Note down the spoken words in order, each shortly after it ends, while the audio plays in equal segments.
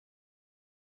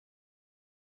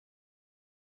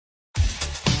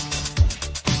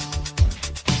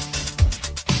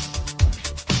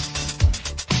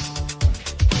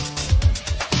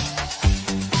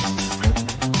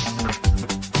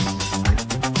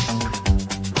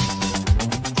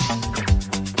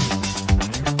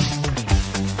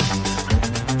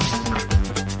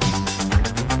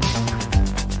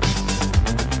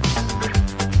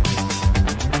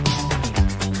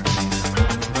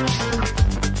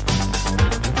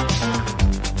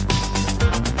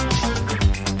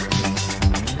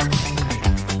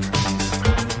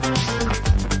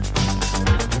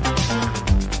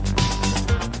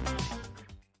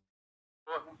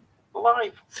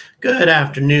Good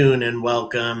afternoon and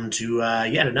welcome to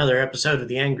yet another episode of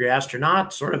The Angry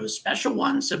Astronaut, sort of a special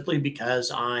one simply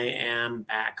because I am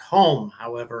back home.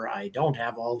 However, I don't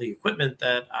have all the equipment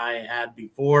that I had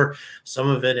before. Some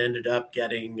of it ended up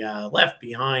getting left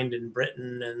behind in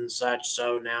Britain and such,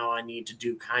 so now I need to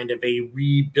do kind of a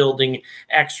rebuilding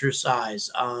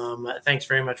exercise. Thanks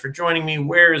very much for joining me.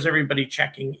 Where is everybody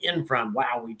checking in from?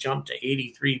 Wow, we jumped to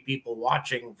 83 people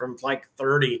watching from like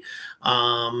 30.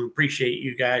 Appreciate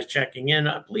you guys checking in.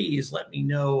 Please let me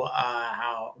know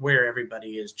where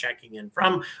everybody is checking in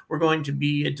from. We're going to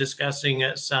be discussing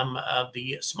some of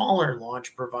the smaller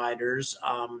launch providers,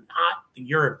 not the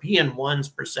European ones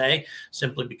per se,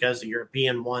 simply because the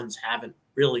European ones haven't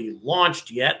really launched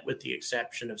yet, with the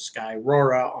exception of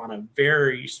Skyrora on a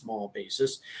very small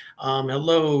basis.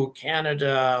 Hello,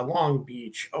 Canada, Long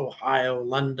Beach, Ohio,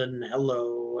 London.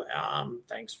 Hello.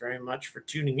 Thanks very much for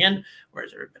tuning in.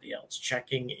 Where's everybody else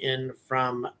checking in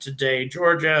from today?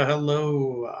 Georgia,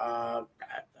 hello.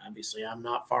 Obviously, I'm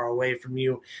not far away from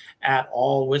you at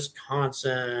all.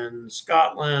 Wisconsin,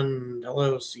 Scotland,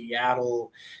 hello,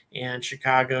 Seattle, and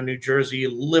Chicago, New Jersey,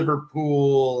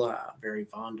 Liverpool. Very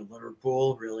fond of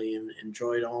Liverpool. Really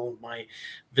enjoyed all of my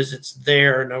visits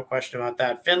there. No question about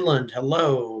that. Finland,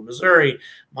 hello. Missouri,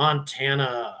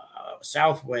 Montana,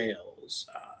 South Wales.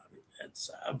 It's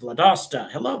Vladosta.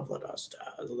 Hello,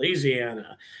 Vladosta.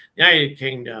 Louisiana, United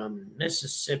Kingdom,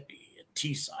 Mississippi.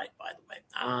 Teesside, by the way.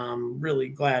 I'm really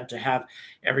glad to have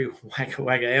every Wagga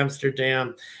Wagga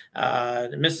Amsterdam.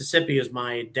 Mississippi is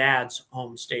my dad's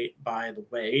home state, by the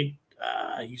way.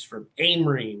 He's from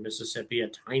Amory, Mississippi, a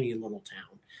tiny little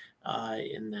town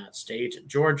in that state.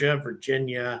 Georgia,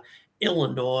 Virginia,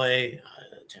 Illinois,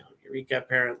 town Eureka,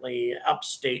 apparently,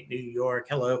 upstate New York.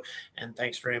 Hello, and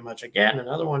thanks very much again.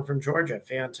 Another one from Georgia.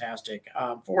 Fantastic.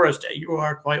 Forrest, you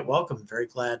are quite welcome. Very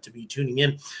glad to be tuning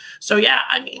in. So, yeah,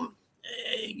 I mean,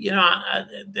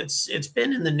 it's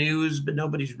been in the news, but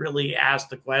nobody's really asked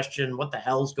the question, what the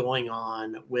hell's going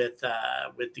on with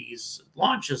these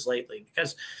launches lately?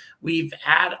 Because we've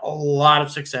had a lot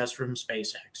of success from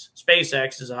SpaceX.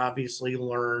 SpaceX has obviously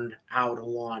learned how to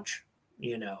launch,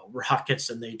 rockets,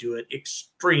 and they do it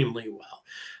extremely well.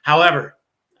 However,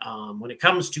 when it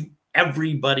comes to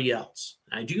everybody else,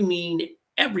 I do mean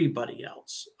everybody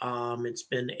else, it's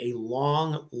been a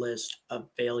long list of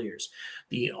failures.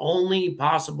 The only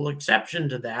possible exception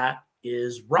to that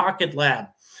is Rocket Lab.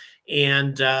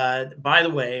 And by the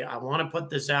way, I want to put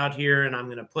this out here, and I'm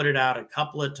going to put it out a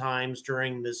couple of times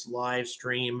during this live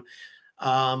stream.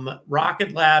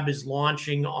 Rocket Lab is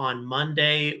launching on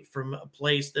Monday from a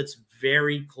place that's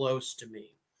very close to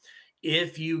me.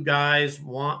 If you guys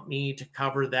want me to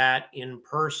cover that in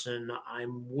person,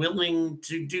 I'm willing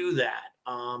to do that.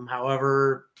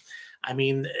 However, I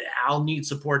mean, I'll need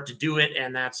support to do it,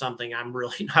 and that's something I'm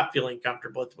really not feeling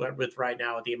comfortable with right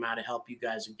now, with the amount of help you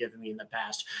guys have given me in the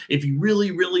past. If you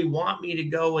really, really want me to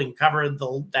go and cover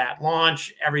that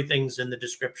launch, everything's in the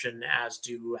description as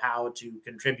to how to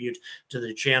contribute to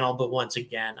the channel. But once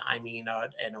again, I mean,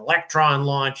 an Electron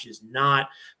launch is not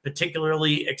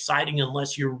particularly exciting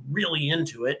unless you're really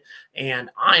into it, and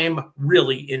I'm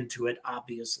really into it,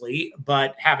 obviously,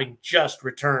 but having just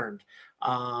returned,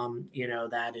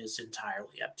 that is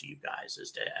entirely up to you guys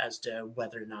as to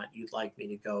whether or not you'd like me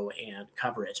to go and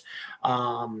cover it.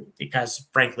 Because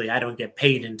frankly, I don't get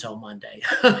paid until Monday.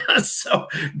 So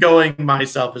going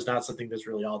myself is not something that's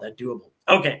really all that doable.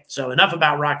 Okay, so enough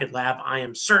about Rocket Lab. I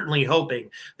am certainly hoping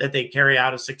that they carry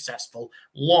out a successful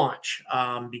launch,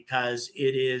 because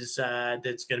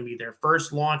that's going to be their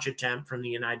first launch attempt from the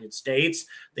United States.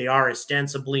 They are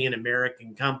ostensibly an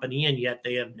American company, and yet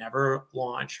they have never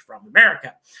launched from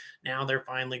America. Now they're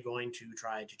finally going to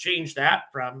try to change that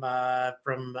from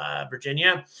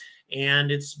Virginia.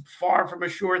 And it's far from a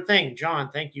sure thing.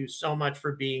 John, thank you so much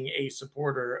for being a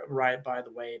supporter, right, by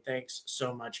the way. Thanks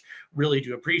so much. Really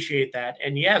do appreciate that.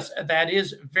 And yes, that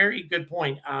is a very good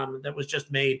point that was just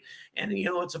made. And,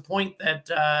 it's a point that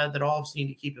all of us need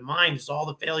to keep in mind, is all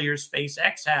the failures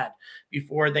SpaceX had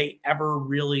before they ever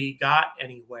really got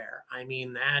anywhere. I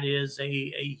mean, that is a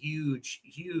huge,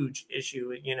 huge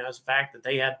issue. It's the fact that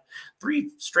they had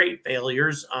 3 straight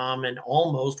failures and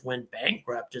almost went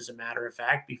bankrupt, as a matter of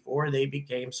fact, before they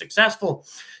became successful.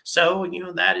 So,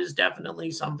 that is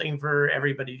definitely something for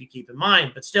everybody to keep in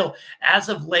mind. But still, as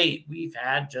of late, we've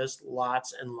had just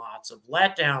lots and lots of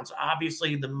letdowns.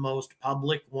 Obviously, the most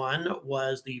public one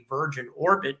was the Virgin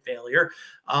Orbit failure.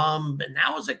 And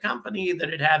that was a company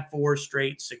that had 4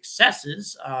 straight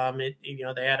successes. They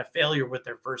had a failure with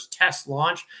their first test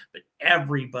launch, but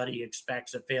everybody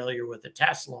expects a failure with a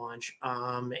test launch.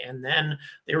 And then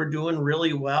they were doing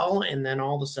really well, and then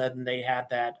all of a sudden they had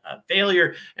that a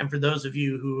failure. And for those of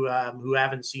you who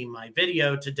haven't seen my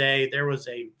video today, there was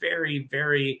a very,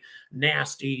 very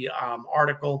nasty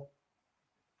article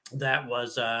that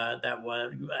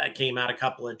came out a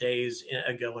couple of days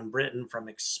ago in Britain from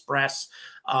Express,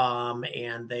 and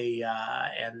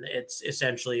it's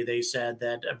essentially, they said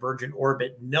that Virgin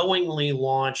Orbit knowingly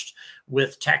launched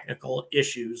with technical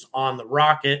issues on the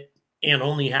rocket and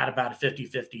only had about a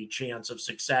 50-50 chance of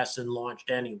success and launched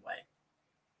anyway,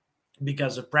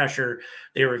 because of pressure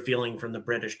they were feeling from the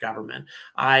British government.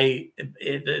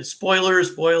 Spoiler,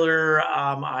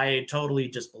 I totally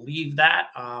disbelieve that.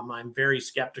 I'm very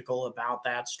skeptical about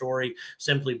that story,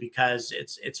 simply because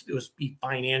it was be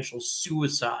financial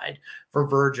suicide for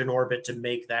Virgin Orbit to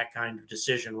make that kind of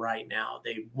decision right now.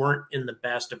 They weren't in the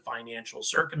best of financial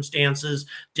circumstances,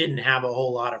 didn't have a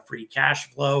whole lot of free cash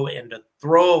flow, and to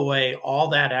throw away all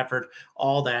that effort,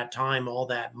 all that time, all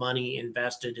that money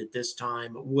invested at this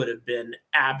time would have been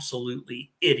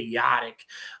absolutely idiotic.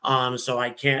 So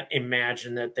I can't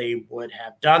imagine that they would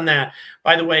have done that.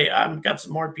 By the way, I've got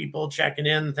some more people checking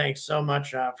in. Thanks so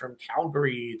much from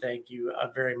Calgary. Thank you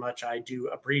very much. I do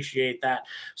appreciate that.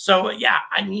 So yeah,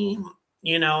 I mean,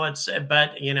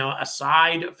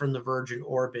 aside from the Virgin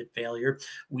Orbit failure,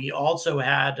 we also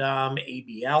had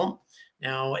ABL.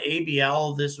 Now,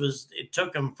 ABL, it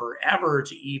took them forever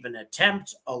to even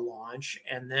attempt a launch.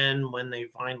 And then when they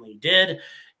finally did,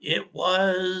 it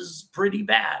was pretty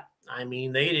bad. I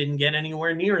mean, they didn't get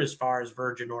anywhere near as far as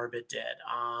Virgin Orbit did.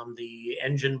 The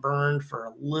engine burned for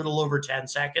a little over 10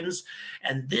 seconds.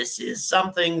 And this is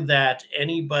something that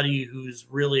anybody who's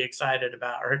really excited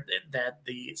about, or that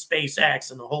the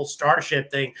SpaceX and the whole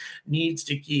Starship thing needs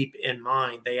to keep in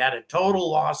mind. They had a total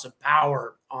loss of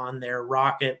power on their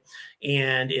rocket,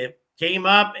 and it came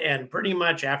up and pretty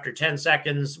much after 10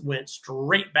 seconds went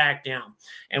straight back down.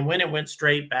 And when it went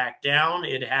straight back down,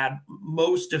 it had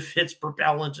most of its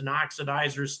propellant and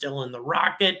oxidizers still in the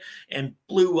rocket and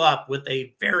blew up with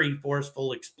a very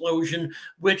forceful explosion,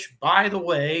 which, by the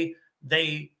way,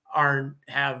 they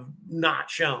have not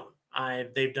shown.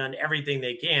 They've done everything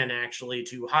they can actually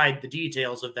to hide the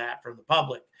details of that from the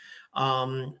public.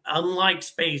 Unlike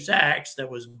SpaceX,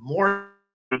 that was more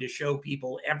to show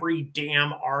people every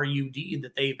damn RUD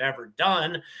that they've ever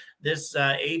done, this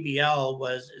ABL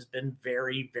has been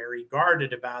very, very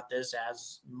guarded about this,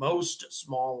 as most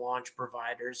small launch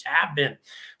providers have been.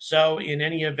 So in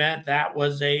any event, that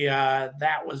was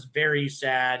very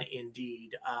sad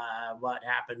indeed, what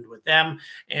happened with them.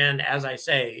 And as I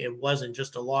say, it wasn't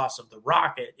just a loss of the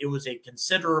rocket, it was a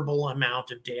considerable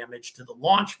amount of damage to the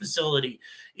launch facility.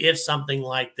 If something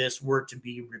like this were to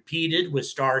be repeated with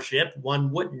Starship,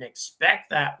 one wouldn't expect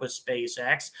that with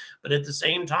SpaceX. But at the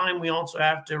same time, we also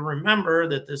have to remember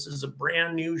that this is a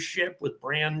brand new ship with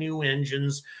brand new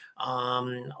engines, a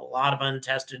lot of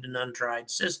untested and untried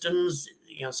systems.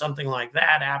 Something like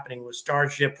that happening with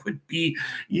Starship would be,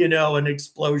 an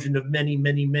explosion of many,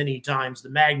 many, many times the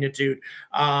magnitude.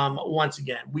 Once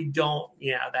again, we don't,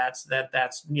 that's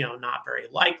not very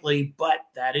likely, but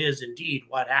that is indeed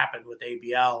what happened with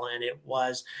ABL. And it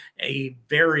was a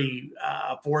very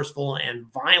forceful and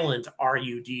violent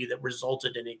RUD that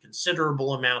resulted in a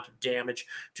considerable amount of damage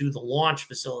to the launch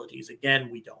facilities.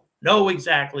 Again, we don't know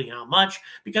exactly how much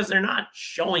because they're not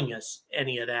showing us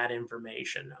any of that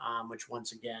information, which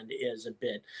once again is a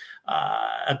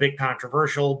bit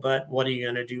controversial. But what are you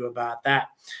going to do about that?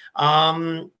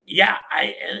 Yeah,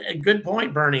 a good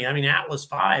point, Bernie. I mean, Atlas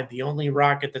V, the only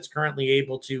rocket that's currently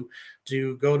able to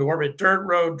go to orbit. Dirt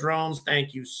Road Drones,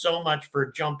 thank you so much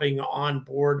for jumping on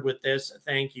board with this.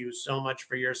 Thank you so much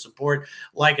for your support.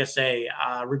 Like I say,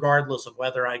 regardless of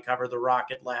whether I cover the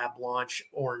Rocket Lab launch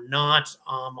or not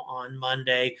on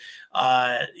Monday,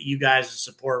 you guys'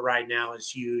 support right now is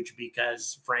huge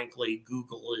because, frankly,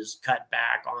 Google is cut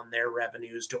back on their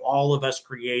revenues to all of us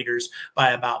creators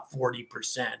by about 40%.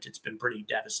 It's been pretty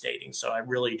devastating. So I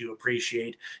really do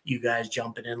appreciate you guys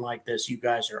jumping in like this. You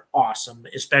guys are awesome,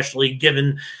 especially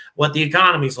given what the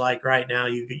economy's like right now.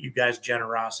 You guys'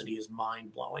 generosity is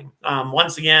mind-blowing.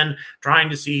 Once again, trying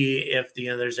to see if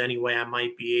there's any way I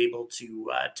might be able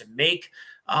to make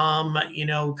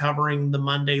covering the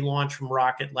Monday launch from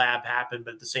Rocket Lab happen,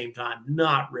 but at the same time,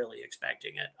 not really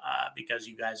expecting it because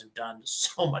you guys have done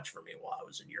so much for me while I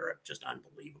was in Europe, just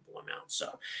unbelievable amounts.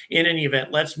 So in any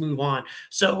event, let's move on.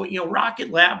 So,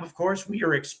 Rocket Lab, of course, we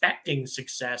are expecting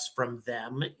success from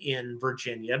them in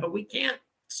Virginia, but we can't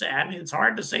say, I mean, it's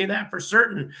hard to say that for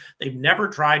certain. They've never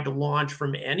tried to launch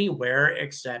from anywhere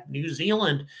except New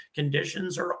Zealand.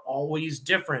 Conditions are always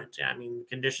different. I mean,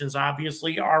 conditions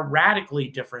obviously are radically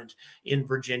different in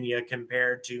Virginia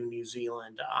compared to New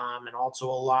Zealand, and also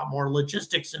a lot more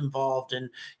logistics involved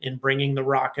in bringing the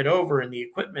rocket over and the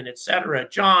equipment, etc.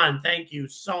 John, thank you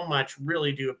so much.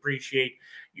 Really do appreciate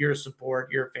your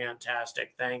support. You're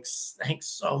fantastic. Thanks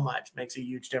so much. Makes a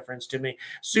huge difference to me.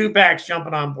 Supax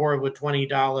jumping on board with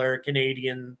 $20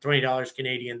 Canadian.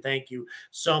 Thank you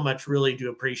so much. Really do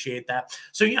appreciate that.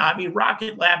 So yeah, I mean,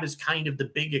 Rocket Lab is kind of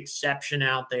the big exception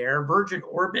out there. Virgin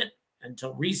Orbit,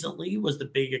 until recently, was the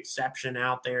big exception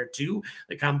out there too.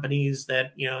 The companies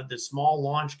that, the small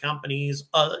launch companies,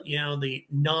 the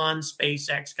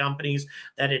non-SpaceX companies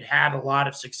that had a lot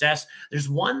of success. There's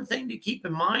one thing to keep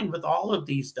in mind with all of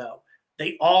these, though.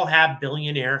 They all have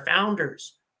billionaire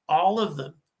founders, all of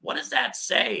them. What does that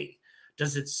say?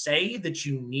 Does it say that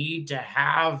you need to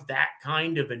have that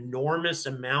kind of enormous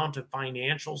amount of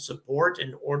financial support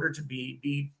in order to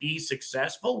be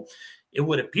successful? It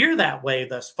would appear that way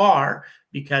thus far,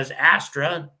 because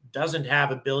Astra doesn't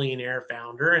have a billionaire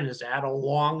founder and has had a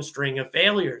long string of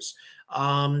failures.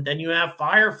 Then you have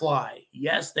Firefly.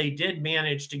 Yes, they did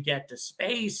manage to get to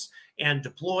space and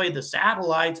deploy the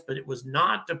satellites, but it was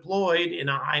not deployed in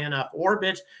a high enough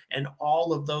orbit, and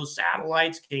all of those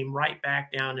satellites came right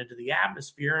back down into the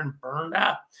atmosphere and burned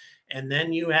up. And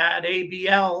then you had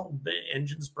ABL, the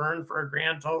engines burned for a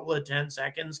grand total of 10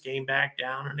 seconds, came back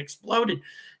down and exploded.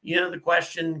 The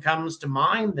question comes to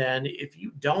mind then, if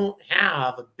you don't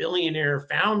have a billionaire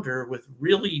founder with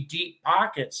really deep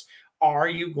pockets, are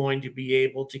you going to be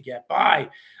able to get by?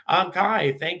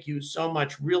 Kai, thank you so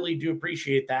much. Really do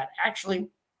appreciate that. Actually,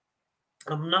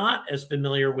 I'm not as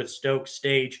familiar with Stokes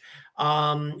stage.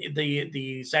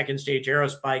 The second stage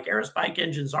Aerospike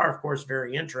engines are, of course,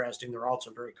 very interesting. They're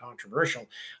also very controversial.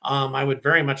 I would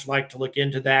very much like to look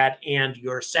into that. And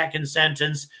your second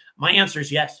sentence, my answer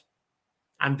is yes.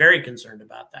 I'm very concerned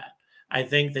about that. I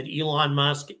think that Elon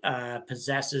Musk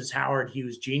possesses Howard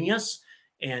Hughes' genius,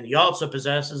 and he also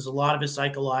possesses a lot of his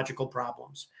psychological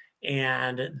problems.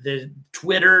 And the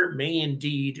Twitter may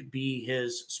indeed be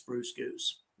his spruce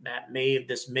goose.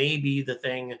 This may be the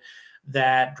thing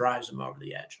that drives him over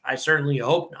the edge. I certainly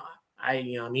hope not.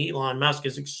 Elon Musk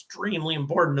is extremely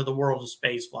important to the world of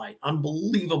spaceflight,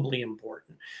 unbelievably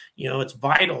important. It's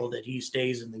vital that he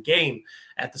stays in the game.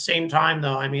 At the same time,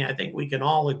 though, I think we can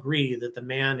all agree that the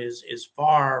man is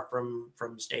far from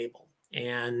stable.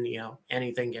 And,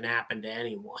 anything can happen to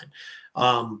anyone.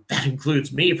 That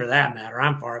includes me, for that matter.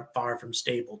 I'm far from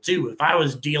stable, too. If I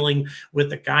was dealing with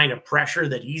the kind of pressure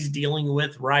that he's dealing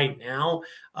with right now,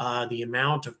 the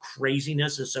amount of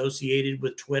craziness associated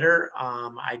with Twitter,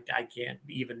 I can't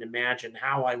even imagine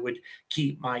how I would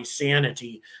keep my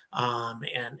sanity.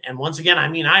 And once again,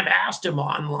 I've asked him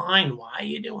online, why are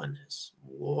you doing this?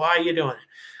 Why are you doing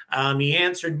it? He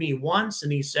answered me once,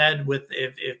 and he said,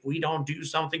 if we don't do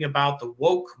something about the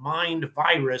woke mind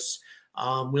virus,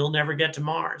 we'll never get to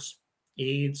Mars.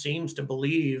 He seems to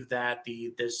believe that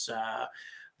this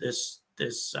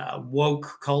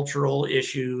woke cultural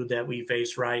issue that we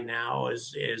face right now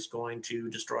is going to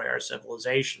destroy our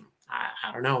civilization.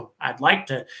 I don't know. I'd like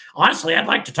to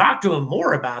talk to him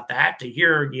more about that, to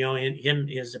hear,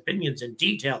 his opinions in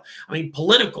detail.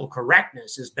 Political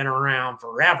correctness has been around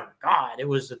forever. God, it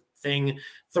was a thing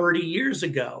 30 years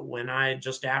ago when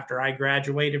after I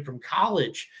graduated from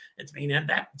college.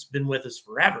 That's been with us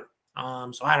forever.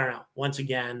 So I don't know. Once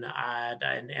again,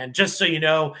 and just so you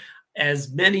know,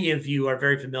 as many of you are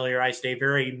very familiar, I stay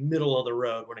very middle of the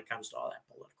road when it comes to all that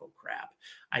political crap.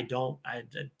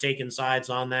 Taking sides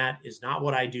on that is not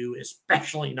what I do,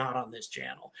 especially not on this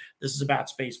channel. This is about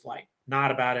spaceflight,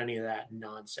 not about any of that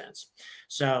nonsense.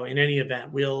 So in any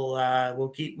event,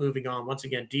 we'll keep moving on. Once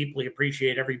again, deeply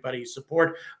appreciate everybody's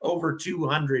support. Over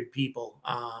 200 people.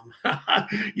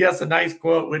 Yes, a nice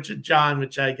quote, which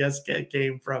I guess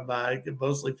came from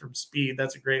mostly from Speed.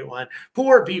 That's a great one.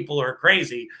 Poor people are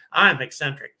crazy. I'm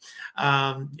eccentric.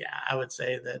 Yeah, I would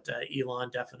say that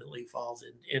Elon definitely falls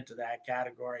into that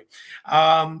category.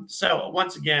 So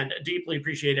once again, deeply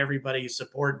appreciate everybody's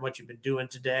support and what you've been doing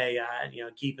today.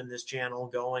 Keeping this channel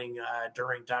going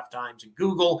during tough times in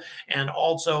Google, and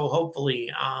also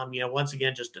hopefully, once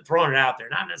again, just throwing it out there,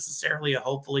 not necessarily a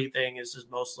hopefully thing. This is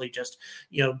mostly just,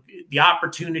 the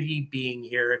opportunity being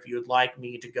here. If you would like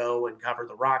me to go and cover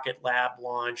the Rocket Lab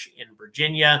launch in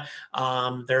Virginia,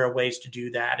 there are ways to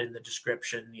do that in the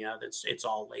description. It's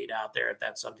all laid out there if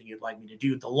that's something you'd like me to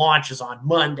do. The launch is on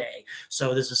Monday,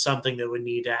 so this is something that would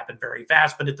need to happen very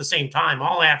fast. But at the same time,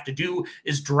 all I have to do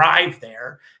is drive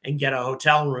there and get a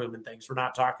hotel room and things. We're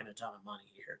not talking a ton of money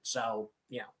here. here. So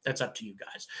yeah, that's up to you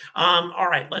guys. All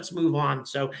right, let's move on.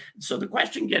 So the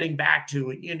question getting back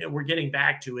to, we're getting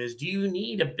back to is, do you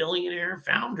need a billionaire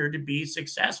founder to be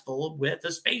successful with a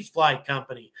spaceflight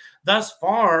company? Thus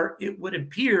far, it would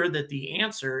appear that the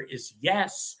answer is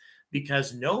yes,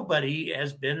 because nobody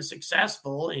has been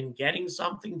successful in getting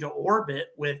something to orbit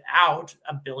without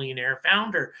a billionaire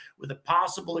founder, with a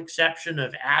possible exception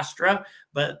of Astra.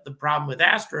 But the problem with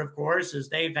Astra, of course, is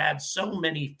they've had so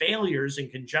many failures in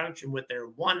conjunction with their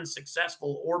one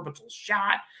successful orbital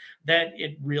shot that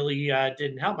it really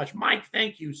didn't help much. Mike,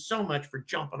 thank you so much for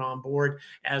jumping on board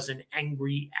as an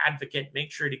angry advocate.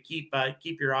 Make sure to keep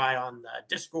your eye on the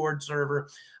Discord server,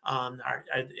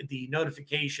 the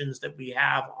notifications that we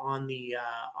have on the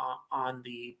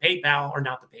PayPal, or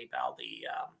not the PayPal,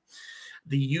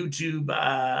 the YouTube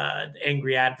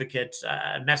Angry Advocate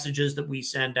messages that we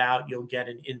send out. You'll get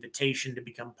an invitation to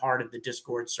become part of the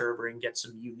Discord server and get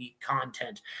some unique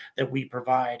content that we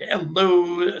provide.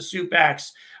 Hello,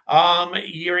 Supax.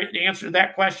 Your answer to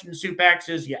that question, Supax,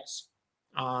 is yes.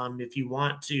 If you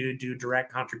want to do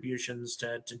direct contributions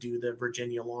to do the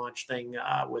Virginia launch thing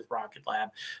with Rocket Lab,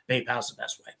 PayPal's the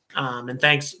best way. And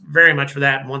thanks very much for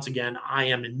that. And once again, I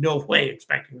am in no way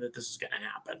expecting that this is going to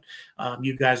happen.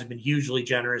 You guys have been hugely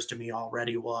generous to me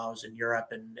already while I was in Europe,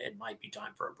 and it might be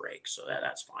time for a break. So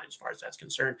that's fine as far as that's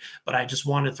concerned. But I just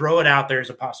want to throw it out there as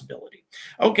a possibility.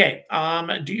 Okay.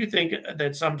 Do you think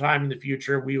that sometime in the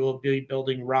future we will be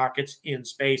building rockets in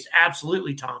space?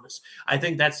 Absolutely, Thomas. I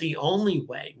think that's the only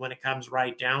way, when it comes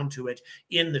right down to it,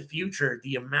 in the future.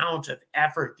 The amount of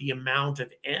effort, the amount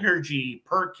of energy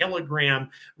per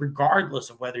kilogram, regardless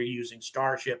of whether you're using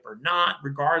Starship or not,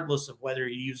 regardless of whether you're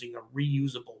using a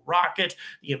reusable rocket,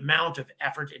 the amount of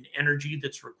effort and energy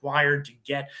that's required to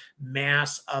get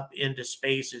mass up into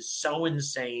space is so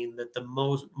insane that the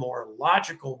more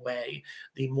logical way,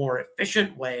 the more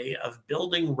efficient way of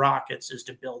building rockets is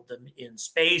to build them in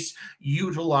space,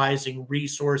 utilizing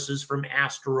resources from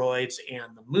asteroids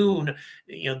and the moon.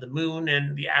 The moon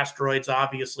and the asteroids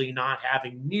obviously not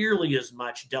having nearly as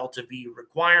much delta V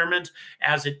requirement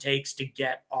as it takes to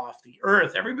get off the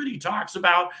Earth. Everybody talks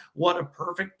about what a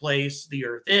perfect place the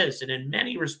Earth is, and in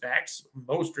many respects,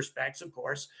 most respects, of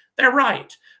course, they're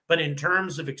right. But in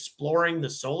terms of exploring the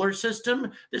solar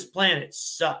system, this planet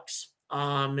sucks.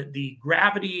 The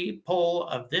gravity pull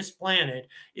of this planet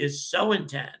is so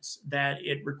intense that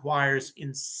it requires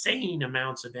insane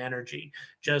amounts of energy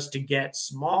just to get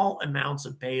small amounts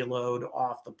of payload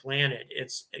off the planet.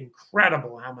 It's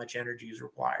incredible how much energy is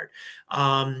required.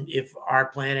 If our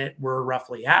planet were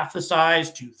roughly half the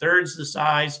size, 2/3 the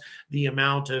size, the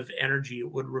amount of energy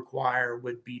it would require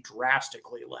would be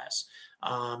drastically less.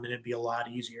 And it'd be a lot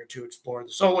easier to explore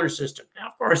the solar system. Now,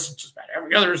 of course, just about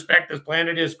every other respect, this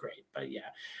planet is great. But yeah.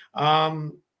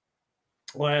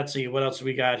 Let's see. What else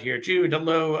we got here? Jude,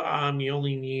 hello. You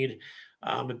only need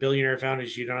a billionaire founder.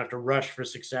 You don't have to rush for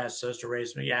success so as to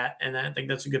raise me. Yeah, and I think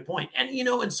that's a good point. And,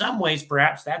 in some ways,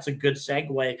 perhaps that's a good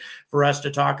segue for us to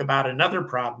talk about another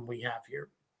problem we have here.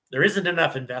 There isn't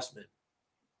enough investment.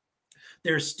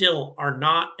 There still are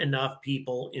not enough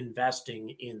people investing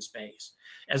in space.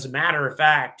 As a matter of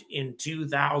fact, in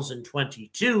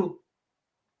 2022,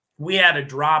 we had a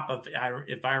drop of,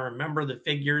 if I remember the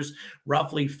figures,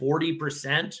 roughly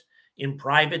 40% in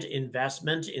private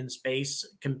investment in space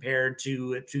compared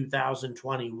to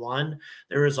 2021.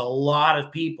 There is a lot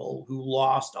of people who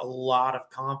lost a lot of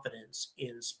confidence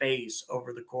in space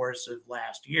over the course of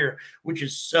last year, which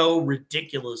is so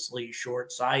ridiculously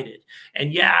short-sighted.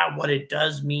 And yeah, what it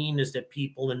does mean is that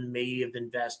people may have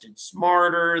invested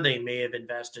smarter. They may have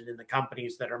invested in the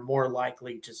companies that are more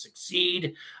likely to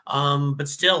succeed. But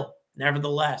still,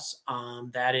 nevertheless,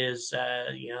 that is,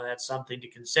 that's something to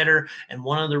consider. And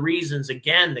one of the reasons,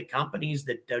 again, the companies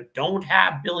that don't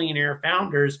have billionaire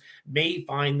founders may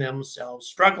find themselves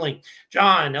struggling.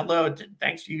 John, hello.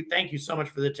 Thank you so much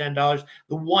for the $10.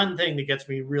 The one thing that gets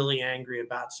me really angry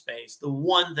about space,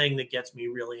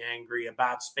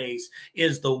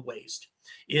 is the waste.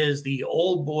 Is the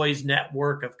old boys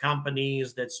network of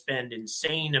companies that spend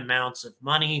insane amounts of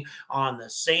money on the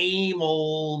same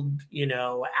old,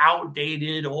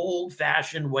 outdated,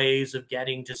 old-fashioned ways of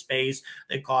getting to space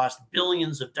that cost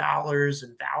billions of dollars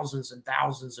and thousands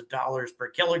of dollars per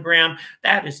kilogram.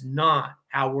 That is not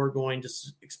how we're going to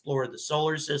explore the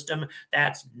solar system.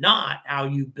 That's not how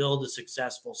you build a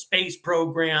successful space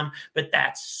program, but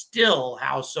that's still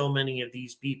how so many of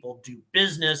these people do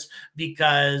business,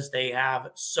 because they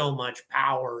have so much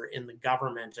power in the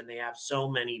government and they have so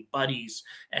many buddies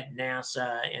at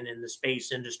NASA and in the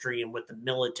space industry and with the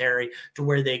military, to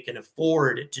where they can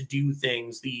afford to do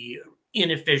things the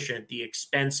inefficient, the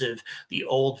expensive, the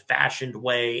old-fashioned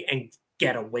way and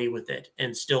get away with it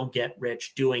and still get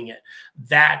rich doing it.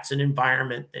 That's an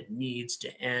environment that needs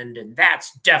to end. And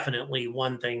that's definitely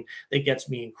one thing that gets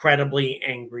me incredibly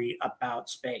angry about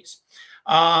space.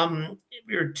 If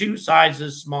you're 2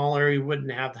 sizes smaller, you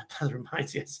wouldn't have that. That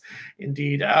reminds, yes,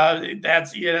 indeed.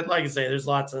 That's, yeah, like I say, there's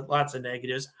lots of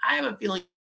negatives. I have a feeling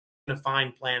to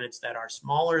find planets that are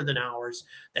smaller than ours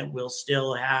that will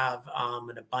still have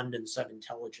an abundance of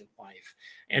intelligent life.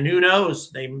 And who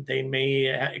knows, they may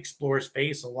explore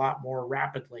space a lot more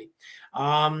rapidly.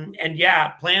 And yeah,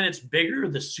 planets bigger,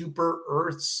 the super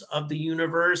Earths of the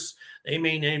universe, they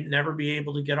may never be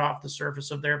able to get off the surface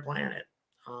of their planet.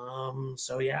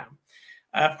 So yeah.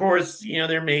 Of course,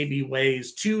 there may be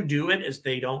ways to do it as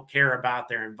they don't care about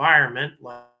their environment,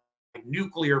 like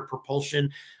nuclear propulsion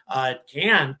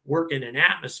can work in an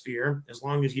atmosphere as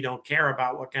long as you don't care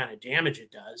about what kind of damage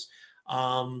it does.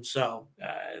 So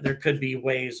there could be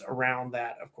ways around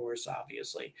that, of course,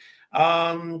 obviously.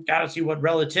 Got to see what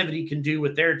relativity can do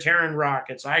with their Terran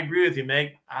rockets. I agree with you,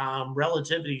 Meg.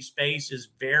 Relativity space is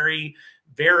very,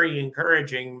 very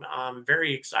encouraging,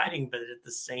 very exciting, but at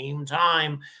the same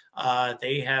time,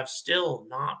 they have still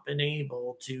not been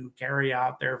able to carry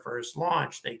out their first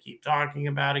launch. They keep talking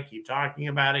about it, keep talking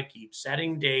about it, keep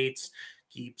setting dates,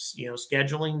 keeps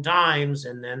scheduling times,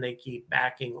 and then they keep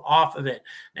backing off of it.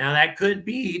 Now that could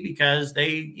be because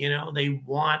they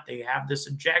have this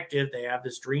objective, they have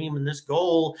this dream and this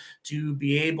goal to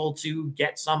be able to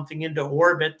get something into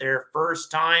orbit their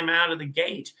first time out of the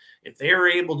gate. If they were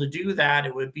able to do that,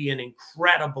 it would be an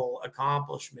incredible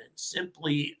accomplishment,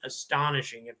 simply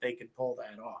astonishing if they could pull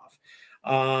that off.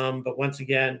 But once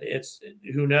again,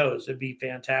 who knows? It'd be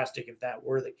fantastic if that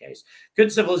were the case.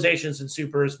 Could civilizations and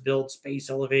supers build space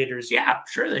elevators? Yeah,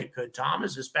 sure they could,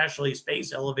 Thomas. Especially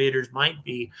space elevators might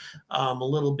be a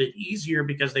little bit easier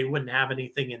because they wouldn't have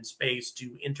anything in space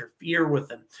to interfere with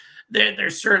them.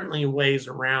 There's certainly ways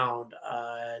around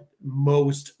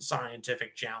most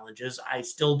scientific challenges. I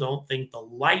still don't think the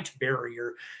light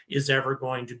barrier is ever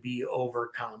going to be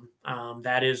overcome.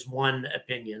 That is one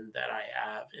opinion that I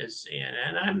have,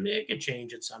 and it could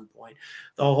change at some point.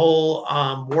 The whole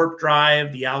warp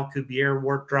drive, the Alcubierre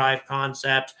warp drive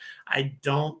concept, I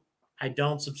don't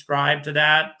subscribe to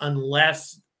that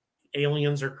unless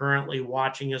aliens are currently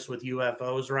watching us with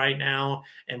UFOs right now,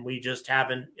 and we just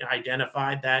haven't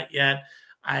identified that yet.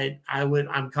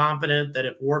 I'm confident that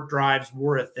if warp drives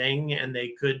were a thing and they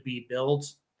could be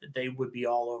built, they would be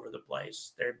all over the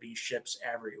place. There'd be ships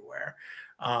everywhere,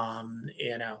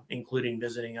 including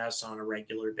visiting us on a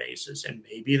regular basis. And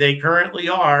maybe they currently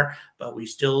are, but we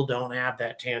still don't have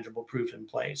that tangible proof in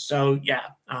place. So yeah,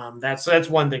 that's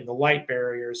one thing. The light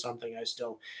barrier is something I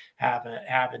still have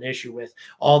an issue with.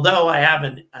 Although I have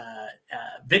a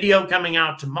video coming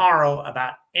out tomorrow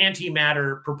about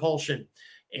antimatter propulsion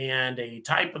and a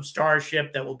type of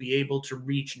starship that will be able to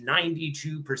reach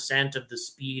 92% of the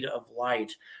speed of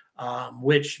light,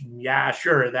 which, yeah,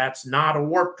 sure, that's not a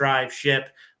warp drive ship,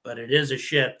 but it is a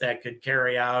ship that could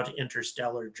carry out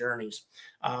interstellar journeys.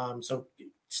 So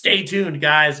stay tuned,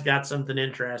 guys. Got something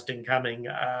interesting coming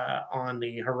on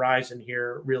the horizon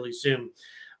here really soon.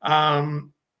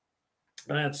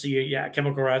 Let's see. Yeah,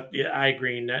 chemical. Yeah, I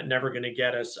agree. Never going to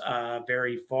get us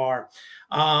very far.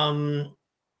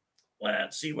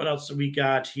 Let's see what else we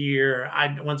got here.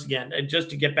 Once again, just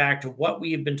to get back to what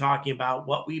we have been talking about,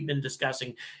 what we've been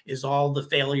discussing is all the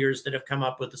failures that have come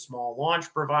up with the small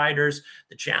launch providers,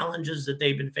 the challenges that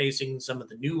they've been facing, some of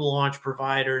the new launch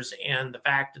providers, and the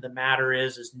fact of the matter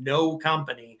is no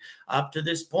company up to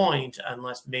this point,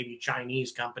 unless maybe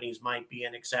Chinese companies might be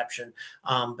an exception,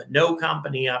 but no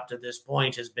company up to this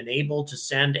point has been able to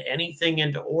send anything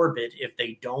into orbit if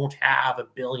they don't have a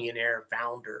billionaire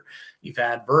founder. You've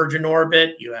had Virgin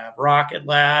Orbit, you have Rocket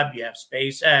Lab, you have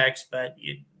SpaceX, but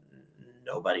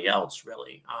nobody else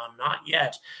really, not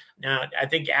yet. Now, I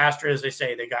think Astra, as they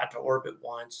say, they got to orbit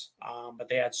once, but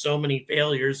they had so many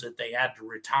failures that they had to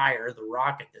retire the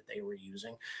rocket that they were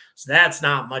using. So that's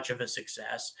not much of a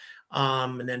success.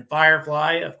 And then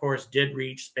Firefly, of course, did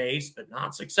reach space, but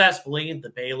not successfully.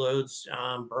 The payloads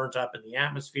burnt up in the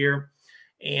atmosphere.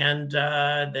 And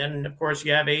then, of course,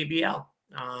 you have ABL.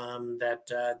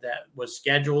 That was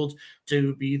scheduled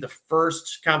to be the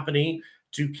first company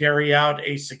to carry out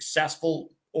a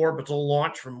successful orbital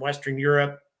launch from Western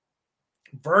Europe,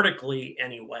 vertically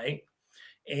anyway,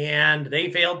 and they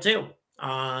failed too.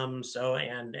 And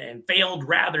failed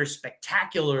rather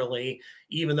spectacularly,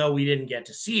 even though we didn't get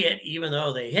to see it, even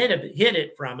though they hid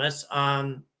it from us.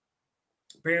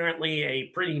 apparently a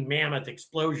pretty mammoth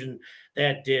explosion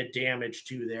that did damage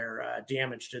to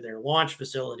their launch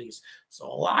facilities. So a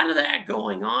lot of that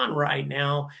going on right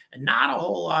now, and not a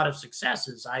whole lot of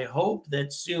successes. I hope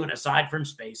that soon, aside from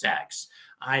SpaceX,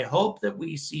 I hope that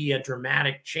we see a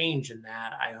dramatic change in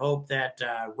that. I hope that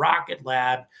Rocket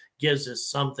Lab gives us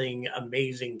something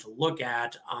amazing to look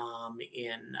at on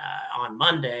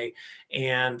Monday,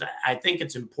 and I think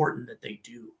it's important that they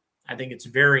do. I think it's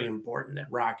very important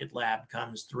that Rocket Lab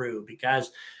comes through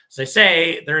because, as I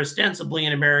say, they're ostensibly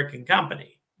an American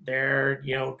company.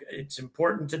 It's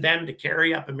important to them to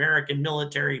carry up American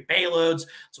military payloads.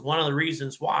 It's one of the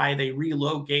reasons why they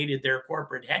relocated their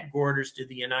corporate headquarters to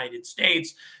the United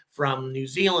States from New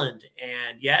Zealand,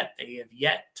 and yet they have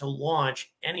yet to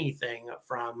launch anything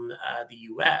from the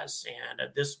U.S. And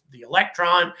the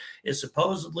Electron is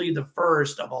supposedly the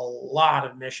first of a lot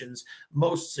of missions,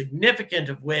 most significant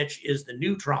of which is the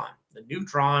Neutron. The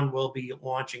Neutron will be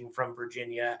launching from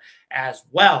Virginia as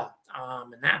well.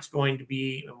 And that's going to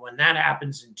be, when that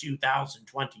happens in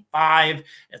 2025,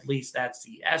 at least that's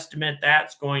the estimate,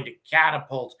 that's going to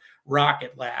catapult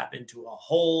Rocket Lab into a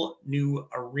whole new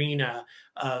arena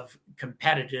of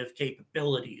competitive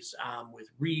capabilities with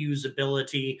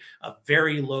reusability, a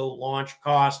very low launch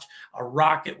cost, a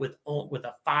rocket with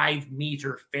a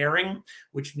 5-meter fairing,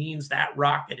 which means that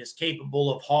rocket is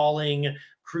capable of hauling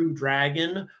Crew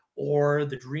Dragon or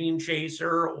the Dream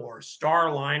Chaser or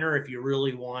Starliner if you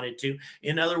really wanted to.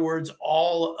 In other words,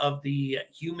 all of the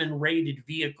human-rated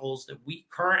vehicles that we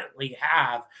currently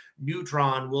have,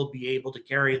 Neutron will be able to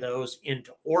carry those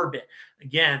into orbit.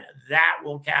 Again, that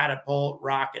will catapult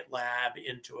Rocket Lab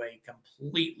into a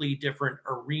completely different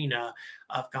arena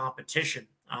of competition.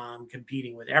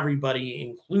 Competing with everybody,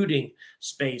 including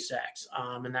SpaceX.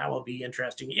 And that will be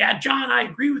interesting. Yeah, John, I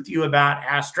agree with you about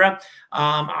Astra.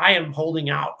 I am holding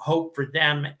out hope for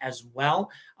them as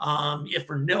well. If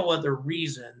for no other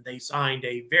reason, they signed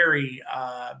a very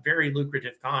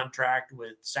lucrative contract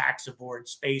with Saxavord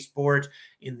Spaceport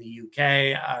in the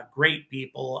UK. Great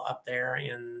people up there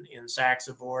in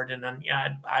Saxavord, and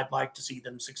I'd like to see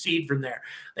them succeed from there.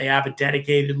 They have a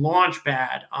dedicated launch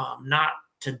pad, not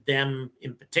to them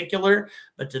in particular,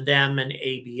 but to them and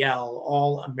ABL.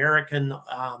 All American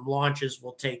launches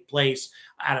will take place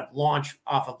off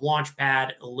of Launch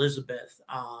Pad Elizabeth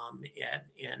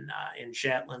in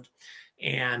Shetland.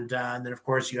 And then, of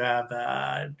course, you have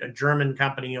a German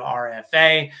company,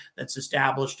 RFA, that's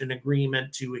established an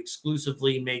agreement to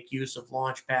exclusively make use of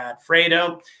Launchpad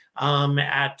Fredo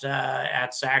at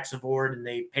Saxavord, and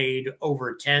they paid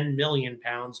over 10 million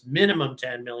pounds, minimum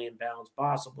 10 million pounds,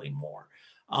 possibly more.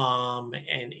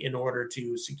 And in order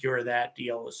to secure that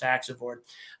deal with Saxavord.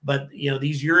 But,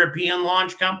 these European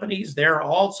launch companies, they're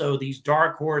also these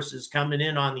dark horses coming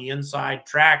in on the inside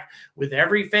track. With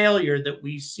every failure that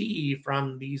we see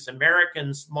from these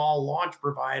American small launch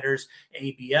providers,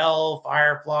 ABL,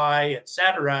 Firefly,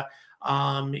 etc.,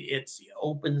 it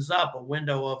opens up a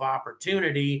window of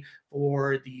opportunity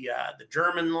for the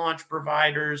German launch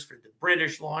providers, for the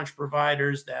British launch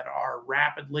providers that are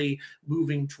rapidly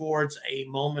moving towards a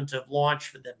moment of launch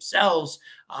for themselves.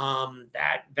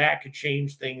 That could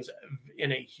change things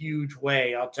in a huge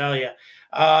way, I'll tell you.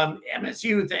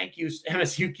 MSU, thank you.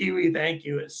 MSU Kiwi, thank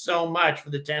you so much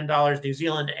for the $10 New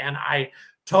Zealand. And I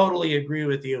totally agree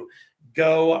with you.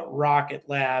 Go Rocket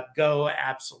Lab, go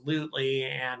absolutely,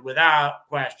 and without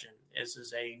question. This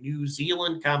is a New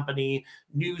Zealand company,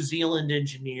 New Zealand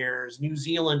engineers, New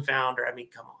Zealand founder. I mean,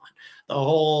 come on. The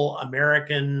whole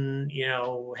American,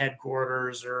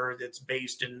 headquarters that's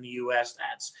based in the U.S.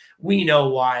 We know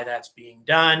why that's being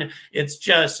done. It's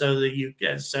just so that you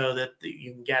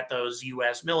can get those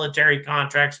U.S. military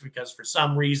contracts, because for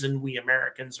some reason we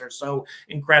Americans are so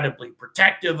incredibly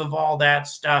protective of all that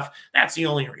stuff. That's the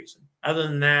only reason. Other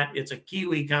than that, it's a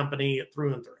Kiwi company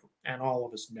through and through, and all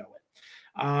of us know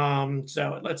it.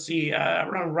 So let's see.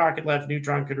 Around Rocket Lab's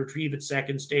Neutron could retrieve its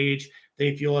second stage.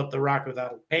 They fuel up the rocket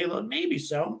without a payload. Maybe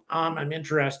so. I'm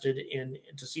interested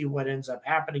to see what ends up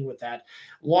happening with that.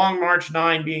 Long March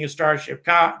 9 being a Starship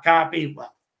copy.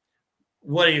 Well,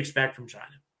 what do you expect from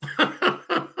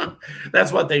China?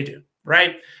 That's what they do,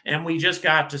 right? And we just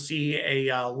got to see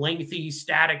a lengthy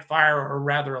static fire, or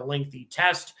rather a lengthy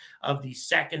test of the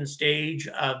second stage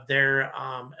of their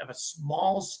of a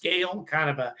small scale kind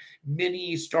of a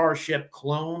mini Starship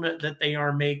clone that they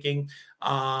are making.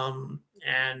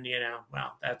 And,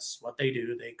 well, that's what they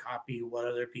do. They copy what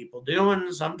other people do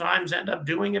and sometimes end up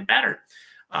doing it better.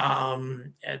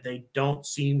 They don't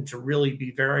seem to really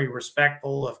be very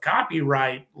respectful of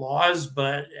copyright laws,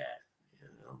 but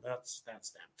that's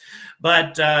them.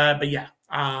 But yeah,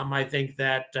 I think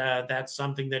that that's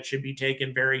something that should be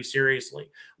taken very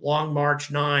seriously. Long March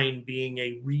 9 being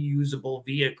a reusable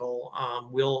vehicle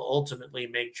will ultimately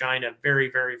make China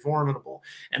very, very formidable.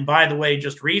 And by the way,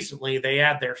 just recently, they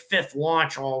had their 5th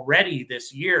launch already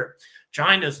this year.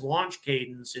 China's launch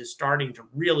cadence is starting to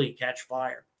really catch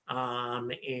fire.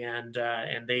 And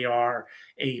they are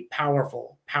a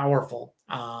powerful, powerful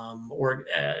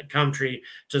country,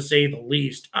 to say the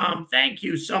least. Thank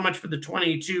you so much for the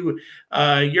 22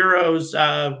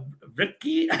 euros,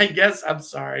 Vicky. I guess I'm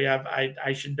sorry.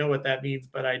 I should know what that means,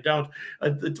 but I don't.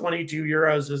 The 22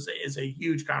 euros is a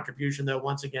huge contribution, though.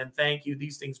 Once again, thank you.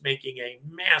 These things making a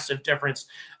massive difference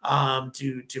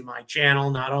to my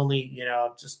channel. Not only,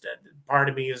 just part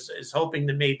of me is hoping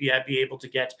that maybe I'd be able to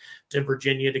get to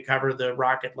Virginia to cover the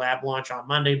Rocket Lab launch on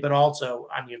Monday, but also,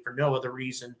 I mean, for no other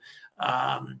reason,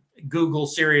 Google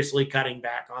seriously cutting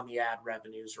back on the ad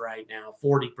revenues right now,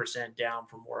 40% down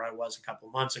from where I was a couple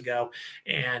months ago.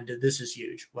 And this is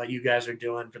huge. What you guys are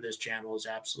doing for this channel is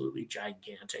absolutely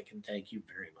gigantic. And thank you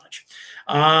very much.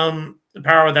 The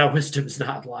power without wisdom is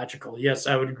not logical. Yes,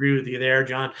 I would agree with you there,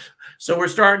 John. So we're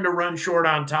starting to run short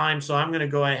on time. So I'm going to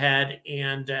go ahead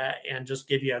and just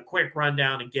give you a quick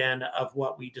rundown again of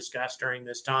what we discussed during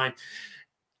this time.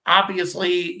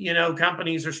 Obviously,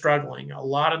 companies are struggling. A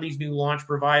lot of these new launch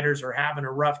providers are having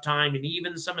a rough time, and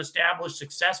even some established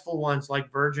successful ones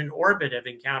like Virgin Orbit have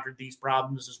encountered these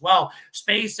problems as well.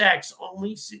 SpaceX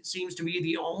only seems to be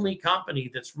the only company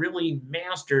that's really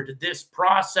mastered this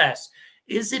process.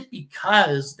 Is it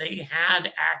because they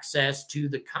had access to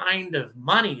the kind of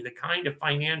money, the kind of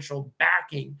financial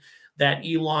backing that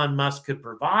Elon Musk could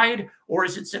provide? Or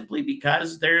is it simply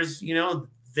because there's,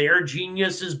 their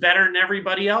genius is better than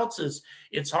everybody else's?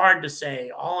 It's hard to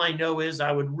say. All I know is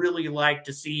I would really like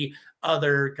to see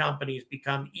other companies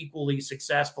become equally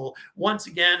successful. Once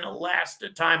again, last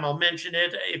time I'll mention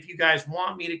it, if you guys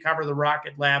want me to cover the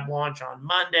Rocket Lab launch on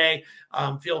Monday,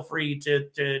 feel free to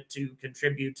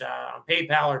contribute on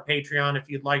PayPal or Patreon if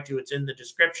you'd like to. It's in the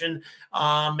description.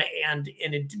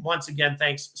 Once again,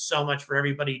 thanks so much for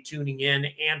everybody tuning in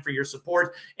and for your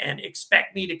support. And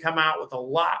expect me to come out with a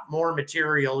lot more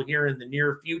material here in the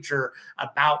near future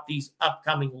about these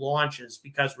upcoming launches,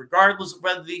 because regardless of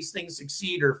whether these things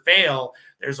succeed or fail,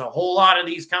 there's a whole lot of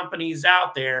these companies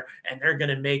out there, and they're going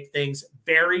to make things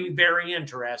very, very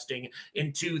interesting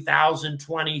in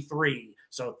 2023.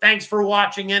 So thanks for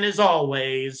watching, and as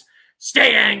always,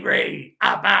 stay angry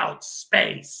about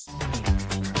space.